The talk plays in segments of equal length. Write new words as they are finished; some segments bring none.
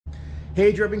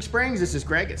Hey Dripping Springs, this is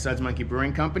Greg at Suds Monkey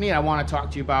Brewing Company, and I want to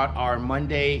talk to you about our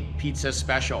Monday pizza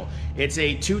special. It's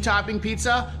a 2-topping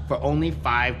pizza for only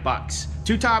 $5.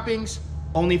 2 toppings,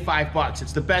 only $5.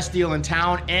 It's the best deal in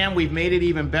town, and we've made it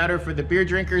even better for the beer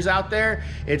drinkers out there.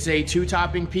 It's a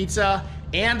 2-topping pizza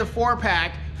and a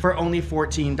 4-pack for only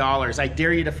 $14. I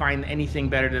dare you to find anything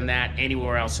better than that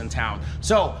anywhere else in town.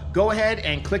 So go ahead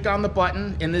and click on the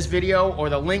button in this video or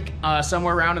the link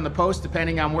somewhere around in the post,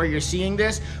 depending on where you're seeing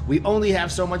this. We only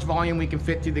have so much volume we can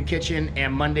fit through the kitchen,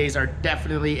 and Mondays are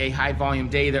definitely a high volume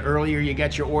day. The earlier you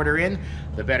get your order in,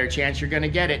 the better chance you're gonna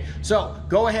get it. So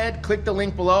go ahead, click the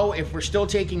link below. If we're still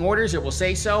taking orders, it will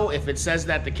say so. If it says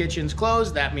that the kitchen's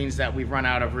closed, that means that we've run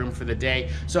out of room for the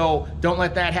day. So don't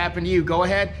let that happen to you. Go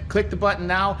ahead, click the button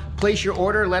now, place your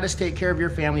order, let us take care of your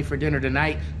family for dinner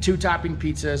tonight. 2 topping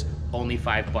pizzas, only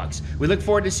 $5. We look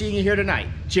forward to seeing you here tonight.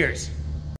 Cheers.